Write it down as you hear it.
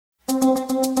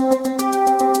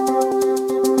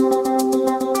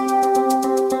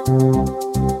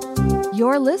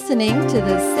listening to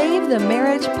the Save the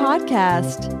Marriage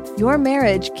podcast. Your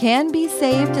marriage can be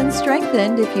saved and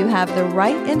strengthened if you have the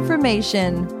right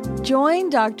information.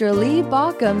 Join Dr. Lee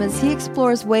Baucom as he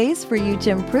explores ways for you to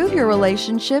improve your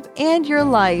relationship and your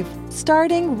life,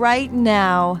 starting right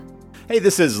now. Hey,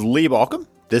 this is Lee Baucom.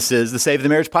 This is the Save the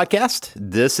Marriage podcast.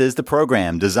 This is the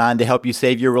program designed to help you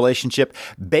save your relationship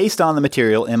based on the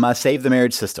material in my Save the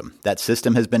Marriage system. That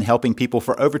system has been helping people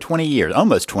for over 20 years,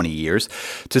 almost 20 years,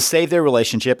 to save their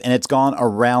relationship, and it's gone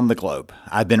around the globe.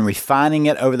 I've been refining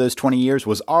it over those 20 years,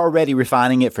 was already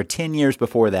refining it for 10 years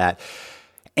before that.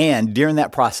 And during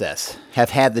that process,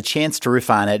 have had the chance to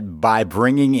refine it by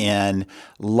bringing in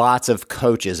lots of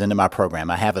coaches into my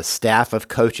program. I have a staff of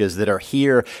coaches that are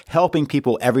here helping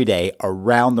people every day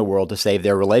around the world to save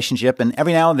their relationship. And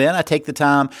every now and then I take the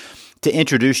time to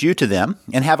introduce you to them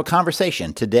and have a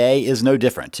conversation. Today is no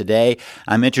different. Today,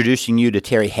 I'm introducing you to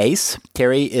Terri Hase.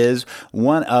 Terri is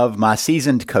one of my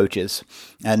seasoned coaches.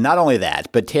 And not only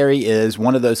that, but Terri is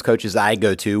one of those coaches I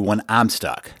go to when I'm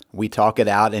stuck. We talk it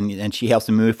out and she helps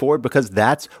me move forward because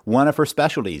that's one of her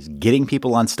specialties, getting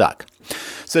people unstuck.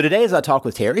 So today as I talk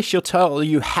with Terri, she'll tell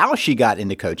you how she got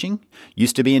into coaching,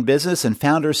 used to be in business, and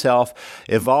found herself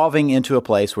evolving into a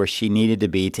place where she needed to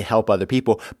be to help other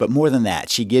people. But more than that,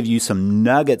 she gives you some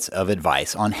nuggets of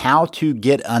advice on how to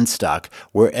get unstuck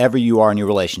wherever you are in your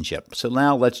relationship. So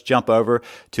now let's jump over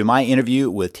to my interview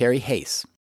with Terri Hase.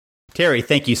 Terri,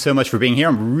 thank you so much for being here.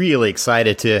 I'm really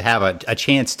excited to have a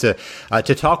chance to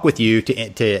talk with you,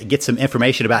 to get some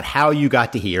information about how you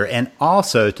got to here, and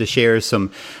also to share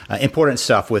some important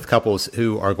stuff with couples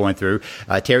who are going through.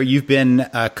 Terri, you've been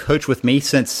a coach with me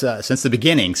since the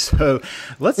beginning, so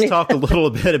let's talk a little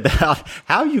bit about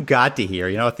how you got to here.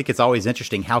 You know, I think it's always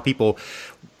interesting how people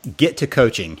get to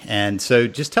coaching, and so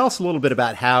just tell us a little bit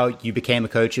about how you became a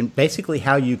coach and basically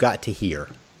how you got to here.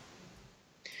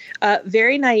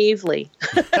 Very naively.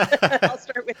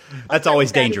 That's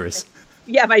always dangerous.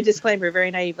 Yeah, my disclaimer,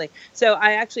 very naively. So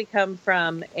I actually come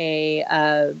from a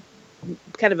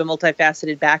kind of a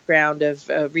multifaceted background of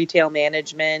retail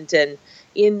management, and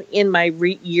in my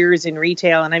years in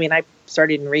retail, and I mean, I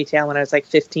started in retail when I was like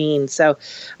 15. So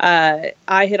I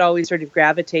had always sort of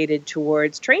gravitated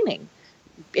towards training,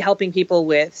 helping people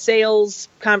with sales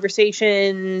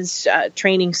conversations,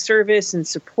 training service and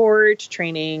support,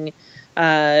 training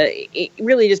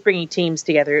really just bringing teams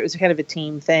together. It was kind of a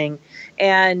team thing.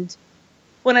 And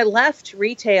when I left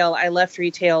retail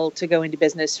to go into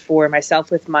business for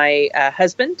myself with my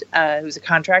husband, who's a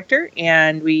contractor,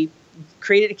 and we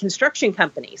created a construction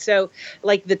company. So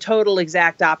like the total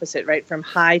exact opposite, right? From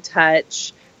high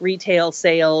touch retail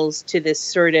sales to this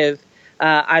sort of,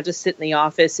 I just sit in the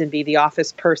office and be the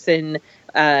office person.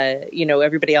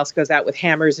 Everybody else goes out with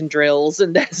hammers and drills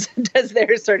and does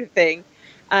their sort of thing.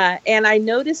 And I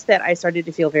noticed that I started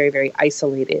to feel very, very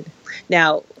isolated.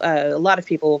 Now, a lot of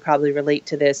people will probably relate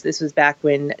to this. This was back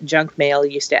when junk mail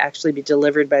used to actually be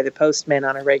delivered by the postman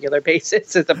on a regular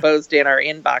basis as opposed to in our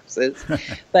inboxes.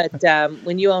 But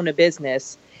when you own a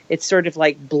business, it's sort of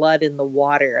like blood in the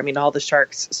water. I mean, all the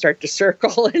sharks start to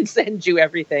circle and send you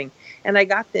everything. And I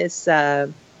got this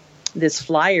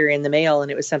flyer in the mail, and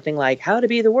it was something like how to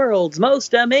be the world's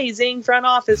most amazing front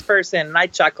office person. And I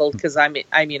chuckled because I'm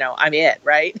it,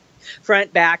 right?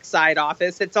 Front, back, side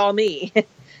office. It's all me.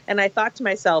 And I thought to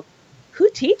myself, who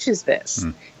teaches this?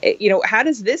 How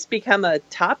does this become a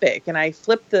topic? And I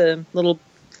flipped the little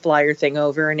flyer thing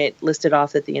over, and it listed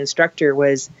off that the instructor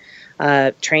was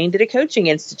trained at a coaching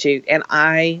institute. And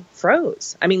I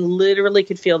froze. I mean, literally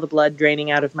could feel the blood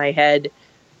draining out of my head.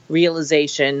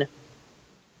 Realization,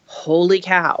 holy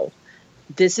cow,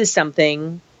 this is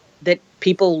something that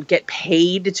people get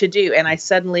paid to do. And I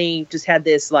suddenly just had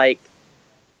this like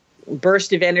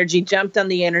burst of energy, jumped on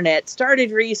the internet,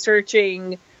 started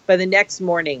researching. By the next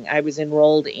morning, I was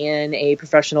enrolled in a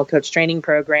professional coach training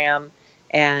program,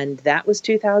 and that was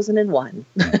 2001.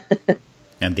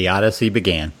 And the Odyssey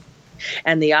began.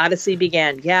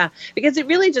 Yeah, because it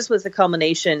really just was the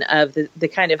culmination of the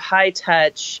kind of high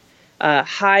touch,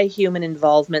 high human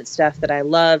involvement stuff that I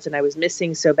loved and I was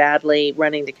missing so badly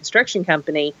running the construction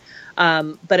company.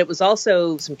 But it was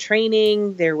also some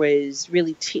training. There was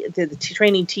really the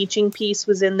training teaching piece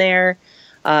was in there.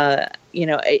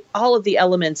 All of the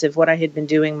elements of what I had been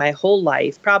doing my whole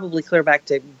life, probably clear back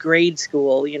to grade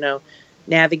school,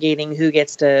 navigating who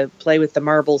gets to play with the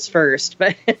marbles first.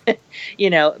 But, it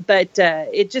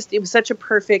was such a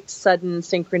perfect sudden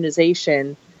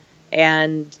synchronization.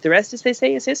 And the rest, as they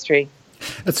say, is history.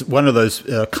 That's one of those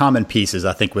common pieces,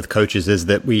 I think, with coaches is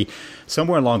that we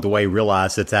somewhere along the way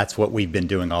realize that that's what we've been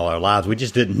doing all our lives. We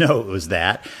just didn't know it was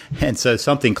that. And so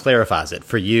something clarifies it.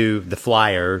 For you, the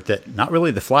flyer that, not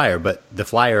really the flyer, but the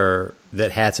flyer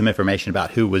that had some information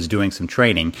about who was doing some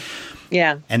training.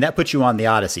 Yeah. And that put you on the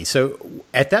Odyssey. So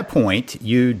at that point,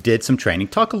 you did some training.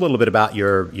 Talk a little bit about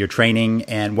your training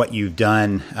and what you've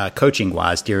done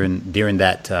coaching-wise during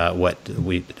that,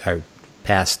 our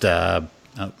past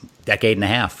decade and a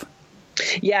half.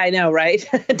 Yeah, I know, right?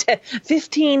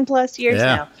 15 plus years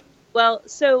now. Well,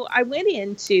 so I went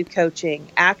into coaching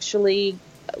actually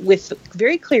with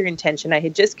very clear intention. I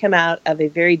had just come out of a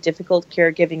very difficult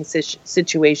caregiving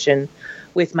situation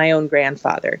with my own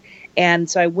grandfather. And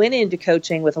so I went into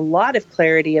coaching with a lot of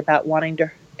clarity about wanting to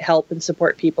help and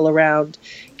support people around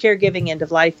caregiving, end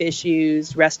of life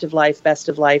issues, rest of life, best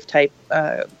of life type,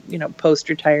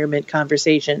 post-retirement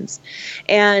conversations.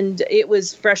 And it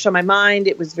was fresh on my mind.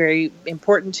 It was very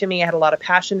important to me. I had a lot of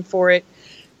passion for it.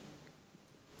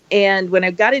 And when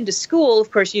I got into school,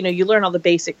 of course, you learn all the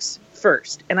basics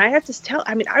first. And I have to tell,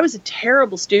 I was a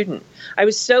terrible student. I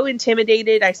was so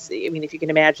intimidated. I mean, if you can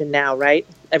imagine now, right?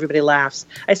 Everybody laughs.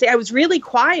 I say I was really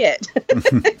quiet.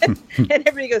 And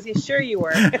everybody goes, "You sure you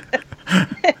were?"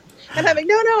 And I'm like,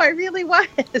 no, I really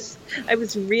was. I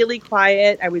was really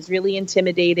quiet. I was really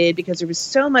intimidated because there was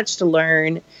so much to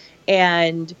learn.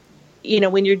 And,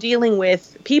 when you're dealing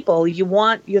with people, you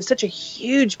have such a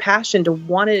huge passion to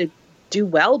want to do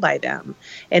well by them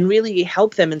and really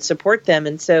help them and support them.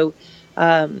 And so,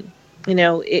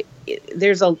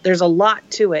 there's a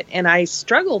lot to it. And I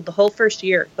struggled the whole first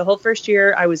year.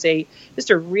 I was just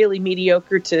a really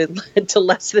mediocre to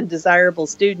less than desirable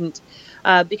student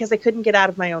because I couldn't get out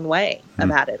of my own way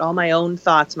about it. All my own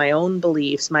thoughts, my own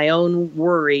beliefs, my own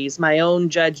worries, my own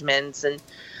judgments.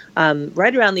 And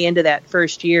right around the end of that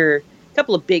first year, a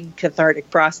couple of big cathartic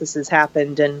processes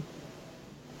happened. And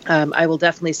I will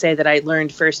definitely say that I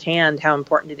learned firsthand how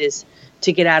important it is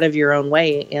to get out of your own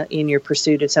way in your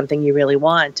pursuit of something you really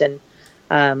want. And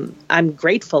I'm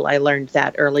grateful I learned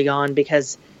that early on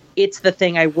because it's the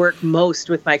thing I work most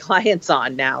with my clients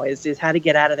on now is how to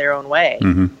get out of their own way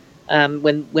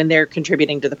when they're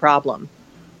contributing to the problem.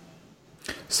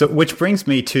 So, which brings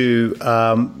me to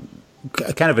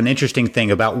kind of an interesting thing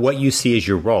about what you see as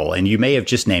your role. And you may have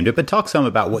just named it, but talk some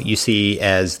about what you see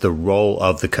as the role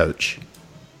of the coach.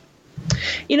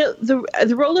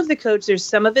 The role of the coach, there's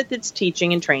some of it that's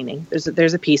teaching and training.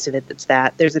 There's a piece of it that's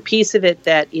that. There's a piece of it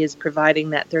that is providing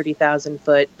that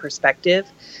 30,000-foot perspective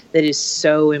that is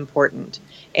so important.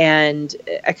 And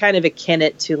I kind of akin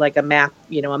it to like a map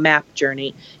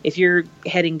journey. If you're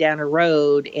heading down a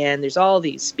road and there's all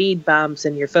these speed bumps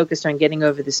and you're focused on getting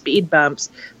over the speed bumps,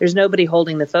 there's nobody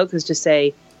holding the focus to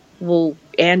say, well,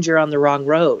 and you're on the wrong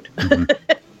road,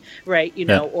 right?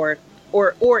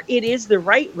 Or it is the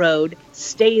right road,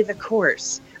 stay the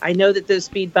course. I know that those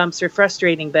speed bumps are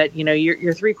frustrating, but you're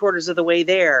 3/4 of the way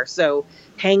there. So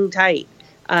hang tight.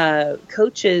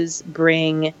 Coaches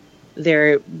bring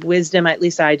their wisdom, at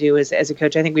least I do as a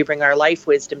coach. I think we bring our life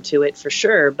wisdom to it for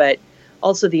sure, but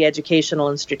also the educational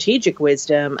and strategic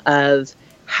wisdom of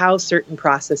how certain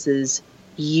processes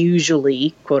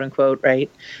usually, quote unquote, right,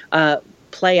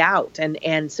 play out.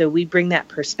 And so we bring that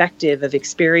perspective of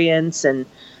experience and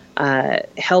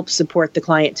help support the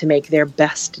client to make their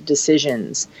best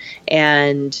decisions.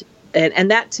 And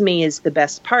that to me is the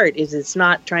best part is it's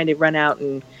not trying to run out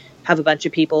and have a bunch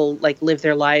of people like live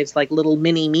their lives like little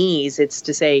mini me's. It's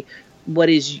to say, what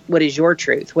is your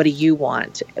truth? What do you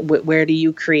want? Where do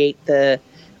you create the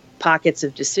pockets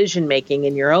of decision making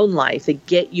in your own life that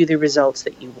get you the results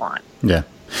that you want? Yeah.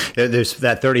 There's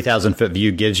that 30,000-foot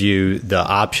view gives you the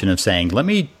option of saying, let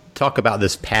me talk about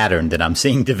this pattern that I'm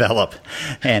seeing develop.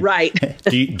 And right.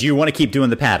 do you want to keep doing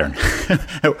the pattern?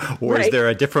 Or right. Is there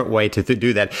a different way to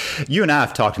do that? You and I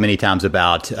have talked many times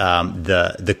about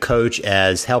the coach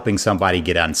as helping somebody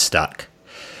get unstuck.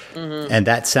 Mm-hmm. And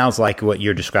that sounds like what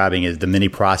you're describing is the many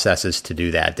processes to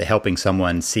do that, to helping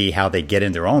someone see how they get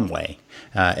in their own way,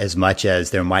 as much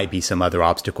as there might be some other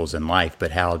obstacles in life,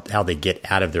 but how they get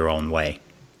out of their own way.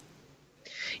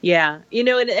 Yeah.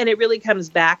 And it really comes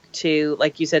back to,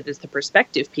 like you said, it's the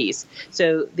perspective piece.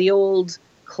 So the old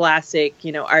classic,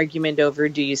 argument over,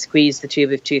 do you squeeze the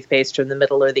tube of toothpaste from the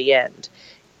middle or the end?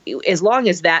 As long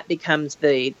as that becomes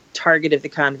the target of the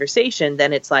conversation,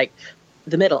 then it's like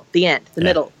the middle, the end, the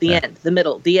middle, the end, the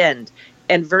middle, the end.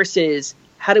 And versus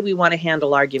how do we want to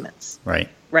handle arguments? Right.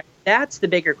 Right. That's the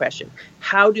bigger question.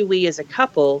 How do we as a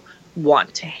couple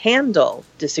want to handle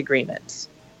disagreements?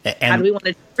 How do we want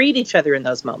to treat each other in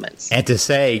those moments? And to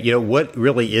say, what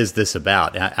really is this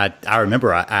about? I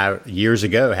remember I years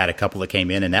ago had a couple that came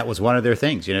in, and that was one of their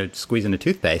things, squeezing the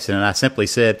toothpaste. And I simply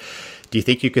said, do you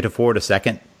think you could afford a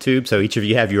second tube so each of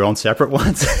you have your own separate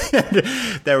ones?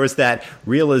 There was that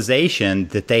realization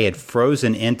that they had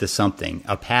frozen into something,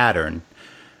 a pattern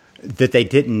that they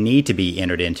didn't need to be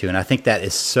entered into. And I think that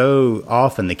is so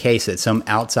often the case that some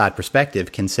outside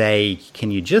perspective can say, can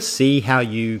you just see how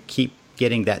you keep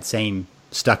getting that same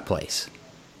stuck place?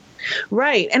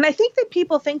 Right. And I think that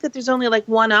people think that there's only like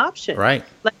one option. Right.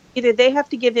 Like either they have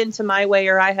to give in to my way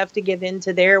or I have to give in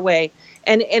to their way.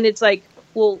 And it's like,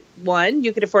 well, one,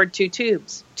 you could afford 2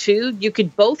 tubes. 2, you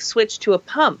could both switch to a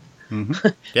pump. Mm-hmm.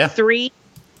 Yeah. 3,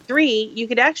 you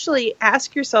could actually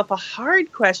ask yourself a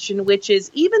hard question, which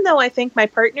is, even though I think my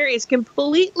partner is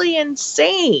completely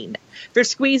insane for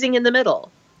squeezing in the middle,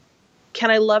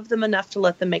 can I love them enough to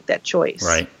let them make that choice?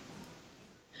 Right.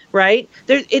 Right?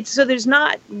 There's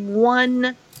not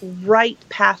one right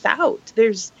path out.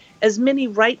 There's as many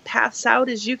right paths out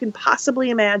as you can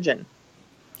possibly imagine.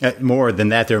 More than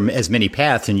that, there are as many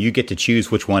paths, and you get to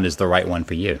choose which one is the right one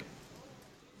for you.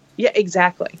 Yeah,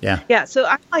 exactly. Yeah. So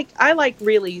I like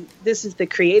really, this is the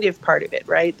creative part of it,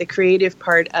 right? The creative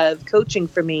part of coaching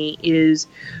for me is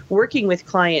working with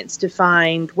clients to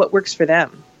find what works for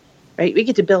them, right? We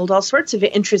get to build all sorts of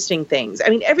interesting things. I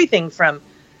mean, everything from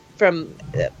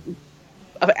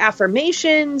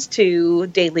affirmations to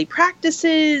daily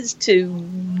practices to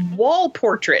wall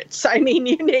portraits. I mean,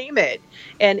 you name it,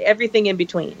 and everything in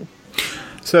between.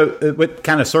 So with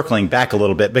kind of circling back a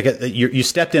little bit, because you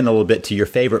stepped in a little bit to your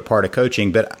favorite part of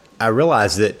coaching, but I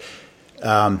realized that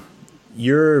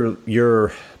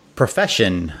your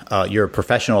profession, your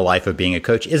professional life of being a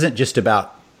coach isn't just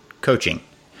about coaching.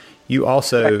 You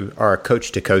also are a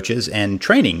coach to coaches and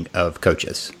training of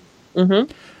coaches.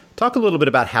 Mm-hmm. Talk a little bit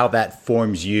about how that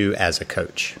forms you as a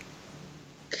coach.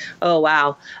 Oh,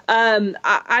 wow.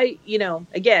 I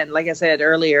again, like I said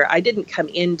earlier, I didn't come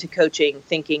into coaching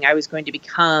thinking I was going to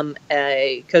become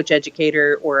a coach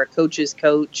educator or a coach's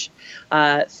coach.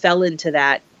 Fell into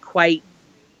that quite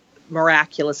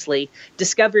miraculously.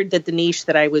 Discovered that the niche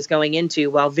that I was going into,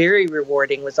 while very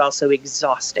rewarding, was also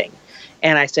exhausting.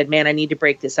 And I said, man, I need to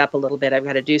break this up a little bit. I've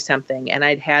got to do something. And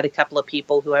I'd had a couple of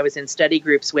people who I was in study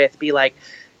groups with be like,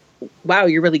 wow,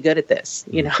 you're really good at this.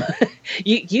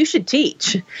 You should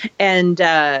teach. And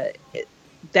that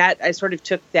I sort of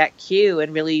took that cue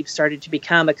and really started to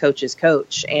become a coach's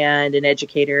coach and an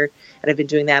educator. And I've been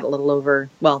doing that a little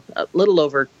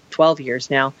over 12 years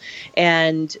now.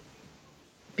 And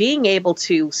being able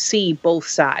to see both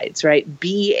sides, right?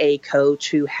 Be a coach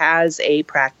who has a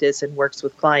practice and works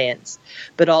with clients,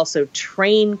 but also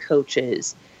train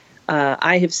coaches.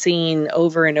 I have seen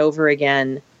over and over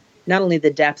again, not only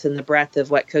the depth and the breadth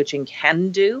of what coaching can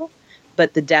do,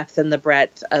 but the depth and the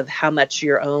breadth of how much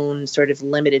your own sort of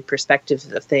limited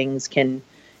perspective of things can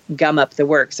gum up the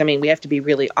works. I mean, we have to be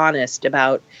really honest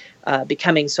about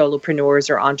becoming solopreneurs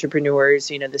or entrepreneurs.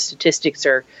 The statistics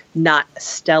are not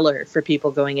stellar for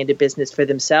people going into business for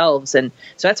themselves. And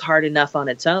so that's hard enough on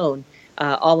its own.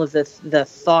 All of the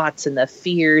thoughts and the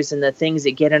fears and the things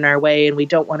that get in our way, and we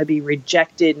don't want to be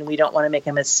rejected and we don't want to make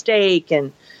a mistake,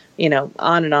 and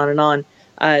on and on and on.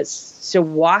 So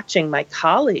watching my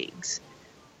colleagues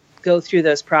go through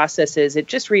those processes, it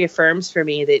just reaffirms for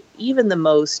me that even the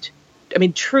most,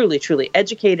 truly, truly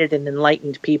educated and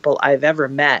enlightened people I've ever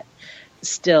met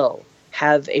still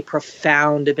have a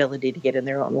profound ability to get in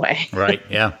their own way. Right.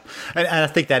 Yeah. And I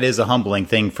think that is a humbling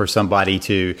thing for somebody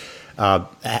to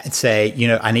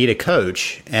say, I need a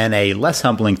coach, and a less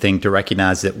humbling thing to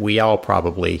recognize that we all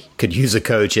probably could use a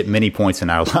coach at many points in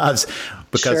our lives,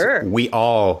 because Sure. we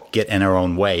all get in our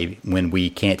own way when we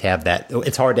can't have that.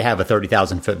 It's hard to have a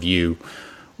 30,000-foot view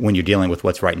when you're dealing with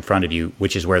what's right in front of you,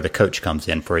 which is where the coach comes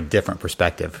in for a different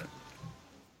perspective.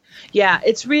 Yeah,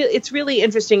 it's really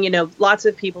interesting. Lots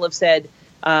of people have said,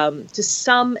 to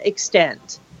some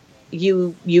extent,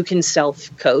 you can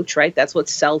self-coach, right? That's what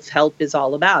self-help is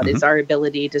all about, is our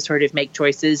ability to sort of make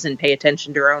choices and pay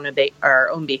attention to our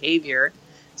own behavior,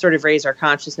 sort of raise our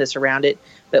consciousness around it.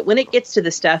 But when it gets to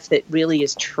the stuff that really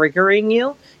is triggering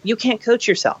you, you can't coach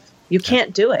yourself. You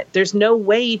can't do it. There's no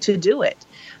way to do it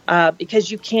because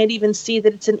you can't even see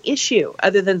that it's an issue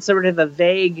other than sort of a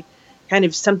vague kind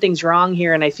of something's wrong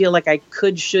here and I feel like I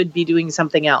should be doing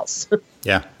something else.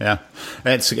 Yeah, yeah.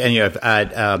 And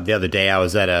the other day I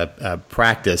was at a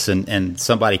practice, and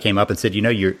somebody came up and said,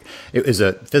 it was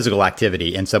a physical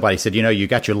activity, and somebody said, you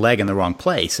got your leg in the wrong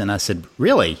place. And I said,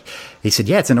 really? He said,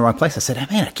 yeah, it's in the wrong place. I said,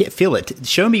 man, I can't feel it.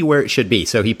 Show me where it should be.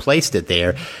 So he placed it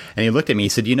there, and he looked at me. He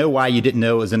said, you know why you didn't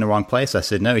know it was in the wrong place? I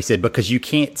said, no. He said, because you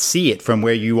can't see it from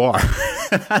where you are.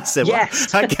 I said,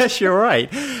 yes. Well, I guess you're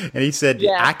right. And he said,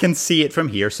 yeah. I can see it from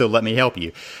here, so let me help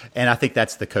you. And I think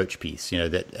that's the coach piece,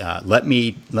 that let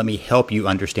me help you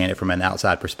understand it from an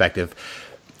outside perspective,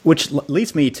 which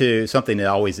leads me to something that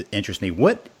always interests me.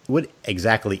 What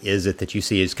exactly is it that you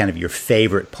see as kind of your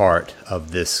favorite part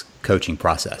of this coaching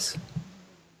process?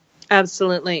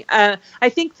 Absolutely. I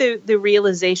think the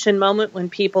realization moment when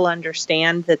people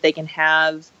understand that they can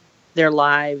have their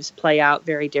lives play out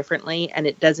very differently, and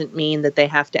it doesn't mean that they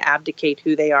have to abdicate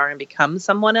who they are and become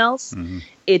someone else. Mm-hmm.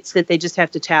 It's that they just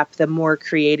have to tap the more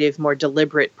creative, more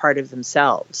deliberate part of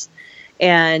themselves.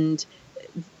 And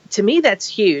to me, that's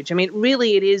huge. I mean,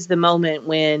 really, it is the moment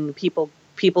when people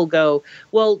go,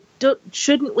 well,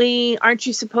 shouldn't we? Aren't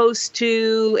you supposed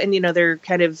to? And, they're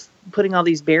kind of putting all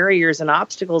these barriers and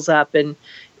obstacles up, and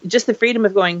just the freedom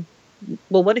of going,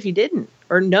 well, what if you didn't?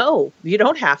 Or no, you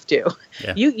don't have to.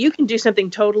 Yeah. You can do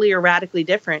something totally or radically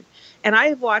different. And I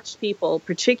have watched people,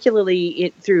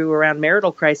 particularly through around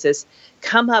marital crisis,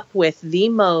 come up with the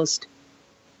most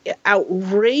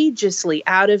outrageously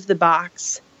out of the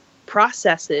box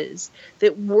processes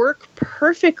that work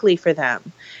perfectly for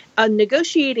them.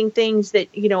 Negotiating things that,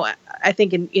 I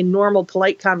think in normal,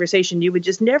 polite conversation, you would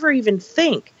just never even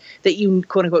think that you,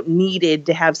 quote unquote, needed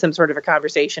to have some sort of a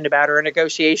conversation about or a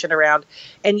negotiation around.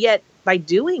 And yet by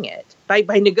doing it, by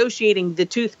negotiating the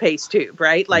toothpaste tube,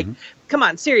 right? Like, come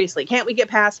on, seriously, can't we get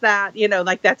past that?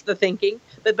 That's the thinking.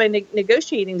 But by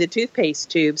negotiating the toothpaste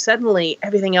tube, suddenly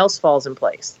everything else falls in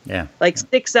place. Yeah. Like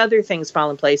 6 other things fall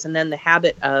in place. And then the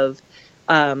habit of,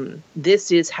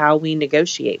 this is how we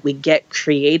negotiate. We get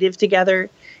creative together,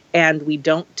 and we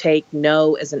don't take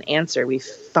no as an answer. We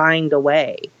find a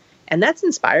way. And that's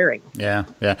inspiring. Yeah,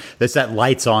 yeah. That's that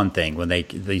lights on thing when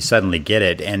they suddenly get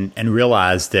it and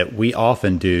realize that we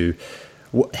often do,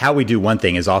 how we do one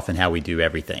thing is often how we do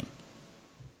everything.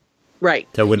 Right.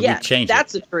 So when we change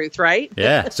that's the truth, right?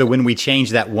 Yeah. So when we change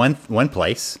that one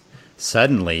place,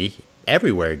 suddenly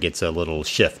everywhere gets a little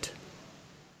shift.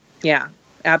 Yeah,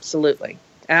 absolutely.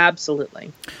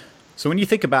 Absolutely. So when you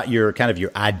think about your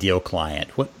ideal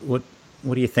client, what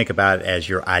do you think about as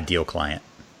your ideal client?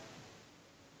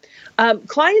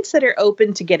 Clients that are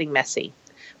open to getting messy.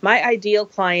 My ideal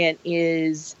client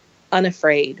is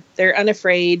unafraid. They're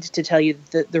unafraid to tell you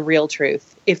the real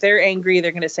truth. If they're angry,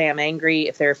 they're going to say, I'm angry.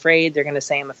 If they're afraid, they're going to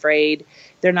say, I'm afraid.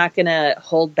 They're not going to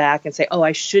hold back and say, oh,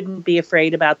 I shouldn't be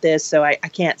afraid about this, so I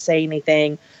can't say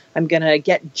anything. I'm going to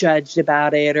get judged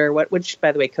about it, or which,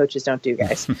 by the way, coaches don't do,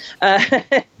 guys.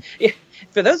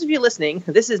 For those of you listening,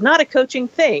 this is not a coaching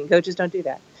thing. Coaches don't do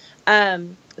that.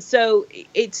 So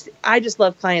I just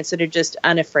love clients that are just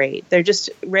unafraid. They're just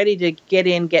ready to get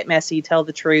in, get messy, tell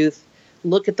the truth,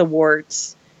 look at the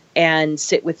warts, and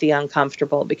sit with the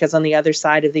uncomfortable, because on the other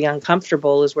side of the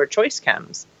uncomfortable is where choice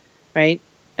comes, right?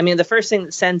 I mean, the first thing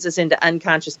that sends us into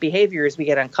unconscious behavior is we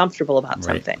get uncomfortable about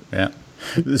something. Yeah.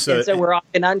 So we're off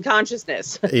in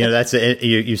unconsciousness. That's it.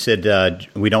 You said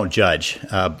we don't judge,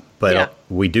 but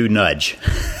we do nudge.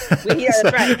 That's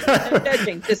right. No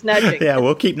judging, just nudging. Yeah,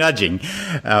 we'll keep nudging.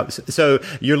 So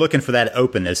you're looking for that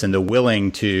openness and the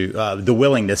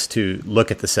willingness to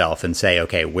look at the self and say,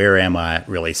 okay, where am I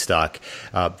really stuck?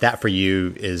 That for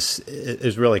you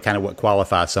is really kind of what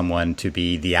qualifies someone to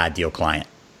be the ideal client.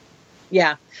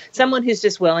 Yeah, someone who's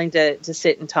just willing to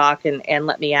sit and talk and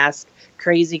let me ask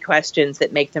crazy questions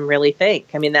that make them really think.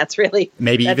 I mean, that's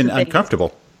even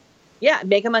uncomfortable. Yeah,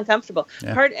 make them uncomfortable.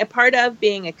 Yeah. Part of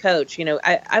being a coach,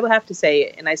 I will have to say,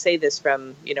 and I say this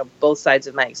from both sides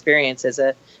of my experience as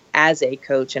a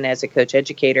coach and as a coach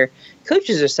educator.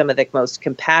 Coaches are some of the most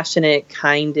compassionate,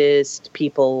 kindest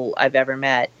people I've ever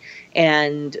met,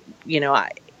 and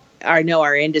I know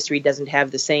our industry doesn't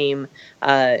have the same,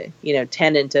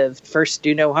 tenet of first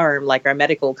do no harm like our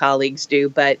medical colleagues do,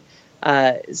 but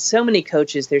so many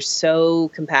coaches, they're so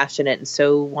compassionate and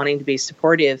so wanting to be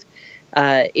supportive.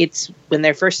 It's when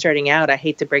they're first starting out, I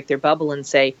hate to break their bubble and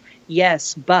say,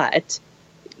 yes, but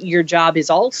your job is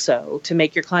also to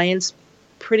make your clients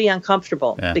pretty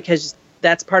uncomfortable, because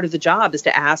that's part of the job, is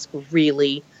to ask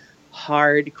really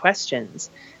hard questions.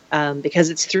 Because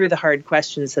it's through the hard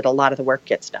questions that a lot of the work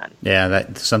gets done. Yeah,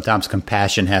 that sometimes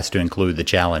compassion has to include the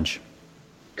challenge.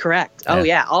 Correct. Oh,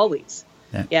 yeah, always.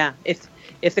 Yeah.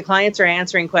 If the clients are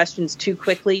answering questions too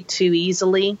quickly, too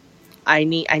easily, I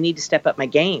need to step up my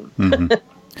game.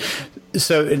 Mm-hmm.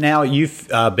 So now you've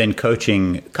been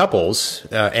coaching couples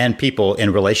and people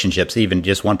in relationships, even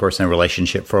just one person in a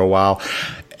relationship for a while.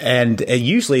 And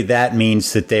usually that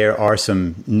means that there are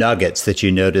some nuggets that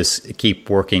you notice keep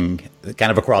working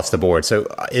kind of across the board. So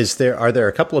are there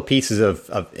a couple of pieces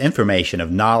of information,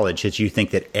 of knowledge that you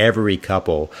think that every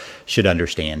couple should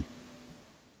understand?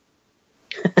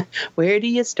 Where do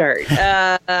you start?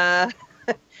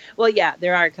 Well, yeah,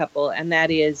 there are a couple. And that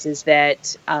is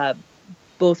that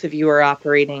both of you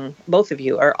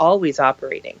are always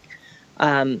operating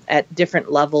at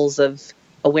different levels of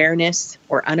awareness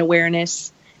or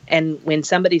unawareness. And when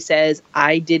somebody says,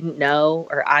 I didn't know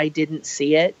or I didn't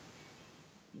see it,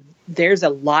 there's a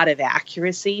lot of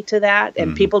accuracy to that.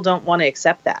 And people don't want to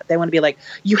accept that. They want to be like,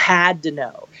 you had to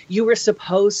know. You were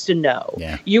supposed to know.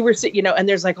 Yeah. You were, and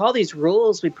there's like all these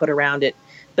rules we put around it.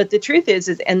 But the truth is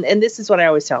and this is what I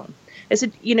always tell them. I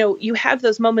said, you have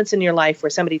those moments in your life where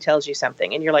somebody tells you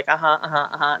something and you're like,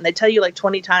 and they tell you like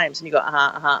 20 times and you go,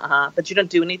 but you don't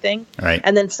do anything. Right.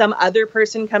 And then some other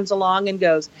person comes along and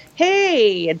goes,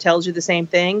 hey, and tells you the same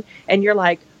thing. And you're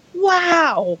like,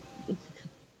 wow,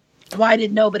 why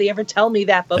did nobody ever tell me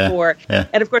that before? Yeah.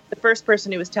 And of course, the first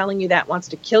person who was telling you that wants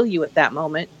to kill you at that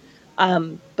moment.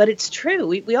 But it's true.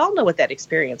 We all know what that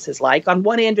experience is like on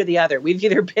one end or the other. We've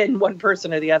either been one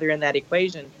person or the other in that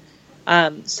equation.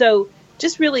 So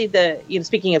just really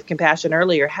speaking of compassion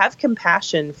earlier, have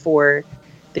compassion for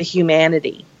the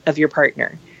humanity of your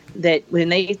partner, that when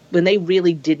they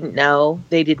really didn't know,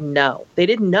 they didn't know.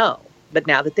 But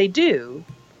now that they do,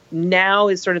 now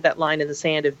is sort of that line in the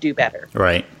sand of do better.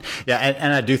 Right. Yeah.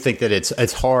 And I do think that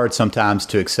it's hard sometimes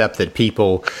to accept that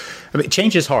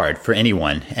change is hard for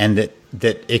anyone, and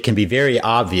that it can be very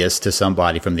obvious to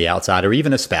somebody from the outside or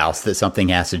even a spouse that something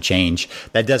has to change.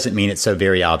 That doesn't mean it's so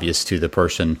very obvious to the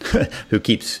person who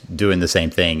keeps doing the same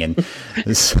thing. And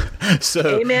so,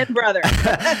 amen, brother.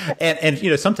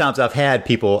 and sometimes I've had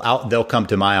people out, they'll come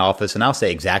to my office and I'll say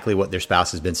exactly what their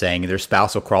spouse has been saying, and their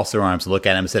spouse will cross their arms, look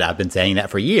at them and say, I've been saying that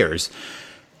for years.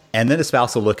 And then the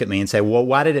spouse will look at me and say, well,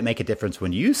 why did it make a difference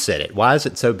when you said it? Why is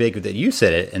it so big that you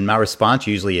said it? And my response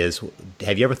usually is,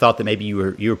 have you ever thought that maybe you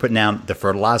were putting down the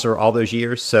fertilizer all those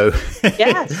years? So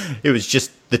yes. It was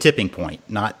just the tipping point,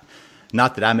 not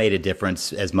that I made a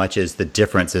difference as much as the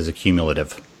difference is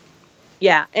accumulative.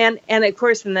 Yeah. And of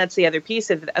course, and that's the other piece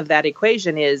of that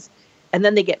equation is, and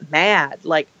then they get mad.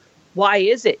 Like, why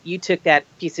is it you took that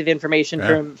piece of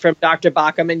information from Dr.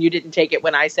 Baucom and you didn't take it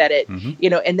when I said it?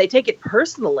 Mm-hmm. And they take it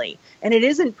personally, and it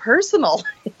isn't personal.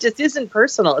 It just isn't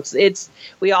personal. It's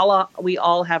we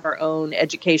all have our own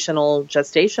educational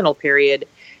gestational period.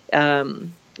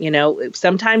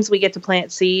 Sometimes we get to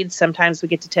plant seeds, sometimes we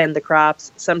get to tend the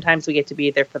crops, sometimes we get to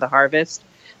be there for the harvest.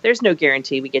 There's no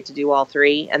guarantee we get to do all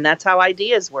three, and that's how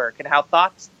ideas work and how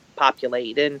thoughts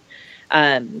populate. And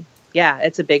yeah,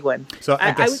 it's a big one. So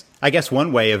I guess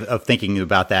one way of thinking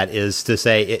about that is to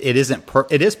say it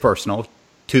is personal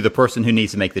to the person who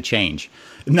needs to make the change,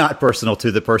 not personal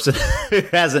to the person who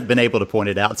hasn't been able to point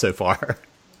it out so far.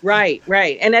 Right.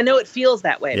 And I know it feels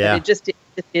that way, but it just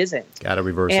isn't. Got to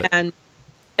reverse it.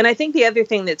 And I think the other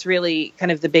thing that's really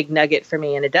kind of the big nugget for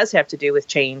me, and it does have to do with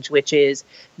change, which is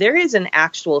there is an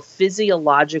actual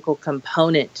physiological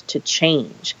component to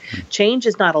change. Change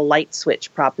is not a light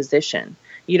switch proposition.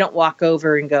 You don't walk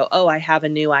over and go, oh, I have a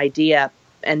new idea,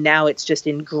 and now it's just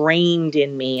ingrained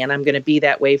in me, and I'm going to be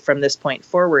that way from this point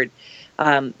forward.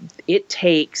 It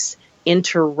takes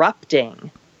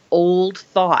interrupting old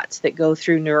thoughts that go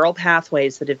through neural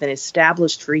pathways that have been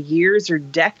established for years or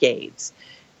decades,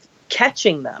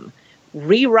 catching them,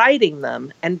 rewriting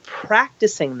them, and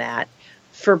practicing that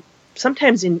for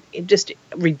sometimes in just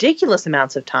ridiculous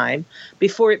amounts of time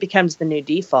before it becomes the new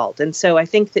default. And so I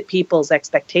think that people's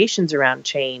expectations around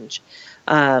change,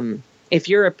 if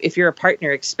you're a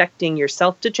partner expecting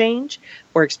yourself to change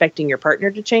or expecting your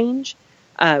partner to change,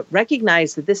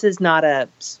 recognize that this is not a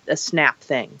snap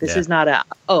thing. This is not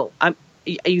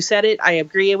you said it, I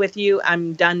agree with you,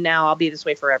 I'm done now, I'll be this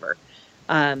way forever.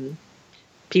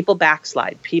 People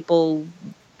backslide. People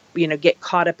get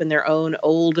caught up in their own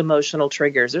old emotional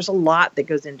triggers. There's a lot that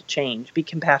goes into change. Be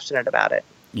compassionate about it.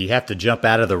 You have to jump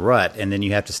out of the rut, and then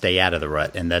you have to stay out of the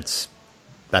rut, and that's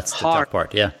the tough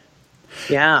part. Yeah.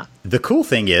 Yeah. The cool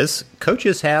thing is,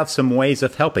 coaches have some ways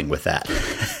of helping with that.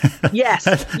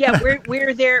 Yes. Yeah,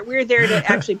 we're there to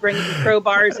actually bring in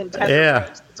crowbars and test. Yeah.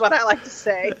 That's what I like to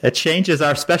say. It changes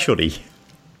our specialty.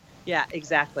 Yeah,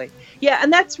 exactly. Yeah,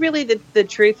 and that's really the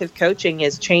truth of coaching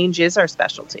is change is our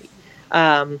specialty.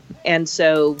 And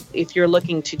so if you're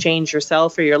looking to change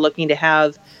yourself, or you're looking to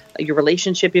have your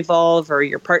relationship evolve, or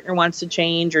your partner wants to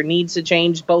change or needs to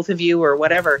change, both of you or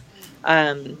whatever,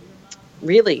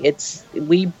 really,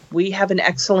 we have an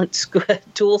excellent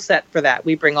tool set for that.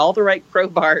 We bring all the right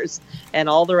crowbars and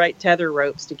all the right tether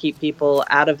ropes to keep people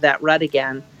out of that rut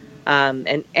again,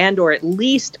 and or at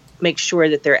least make sure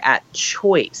that they're at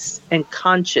choice and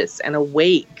conscious and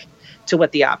awake to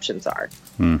what the options are.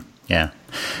 Yeah.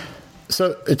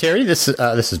 So, Terri, this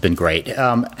has been great,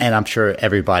 and I'm sure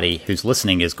everybody who's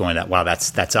listening is going, "Wow,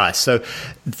 that's us." So,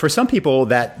 for some people,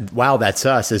 that "Wow, that's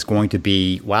us" is going to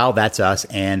be, "Wow, that's us,"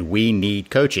 and we need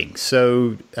coaching.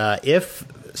 So, if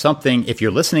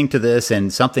you're listening to this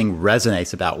and something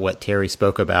resonates about what Terri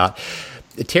spoke about,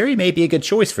 Terri may be a good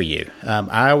choice for you.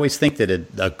 I always think that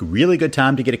a really good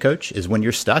time to get a coach is when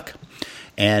you're stuck.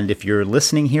 And if you're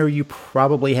listening here, you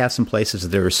probably have some places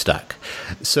that are stuck.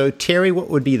 So, Terri, what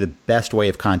would be the best way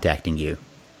of contacting you?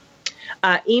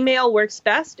 Email works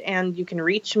best, and you can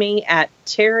reach me at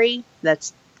Terri,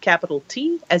 that's capital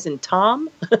T, as in Tom.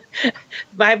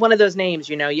 I have one of those names,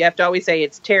 you have to always say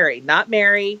it's Terri, not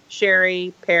Mary,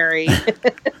 Sherry, Perry.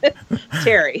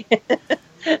 Terri.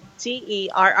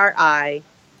 Terri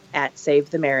at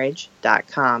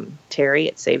savethemarriage.com. Terri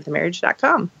at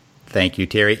savethemarriage.com. Thank you,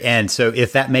 Terri. And so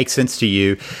if that makes sense to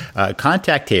you,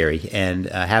 contact Terri and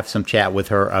have some chat with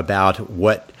her about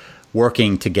what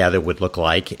working together would look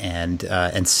like,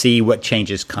 and see what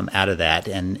changes come out of that,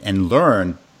 and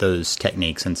learn those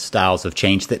techniques and styles of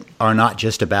change that are not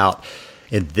just about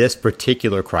in this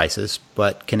particular crisis,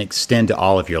 but can extend to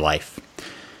all of your life.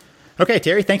 Okay,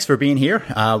 Terri, thanks for being here.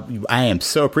 I am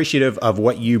so appreciative of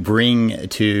what you bring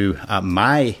to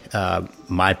my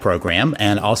program,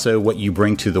 and also what you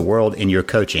bring to the world in your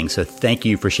coaching. So thank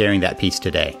you for sharing that piece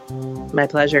today. My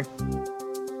pleasure.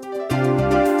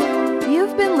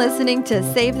 You've been listening to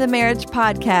Save the Marriage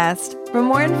podcast. For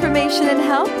more information and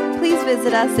help, please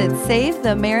visit us at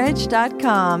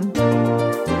savethemarriage.com.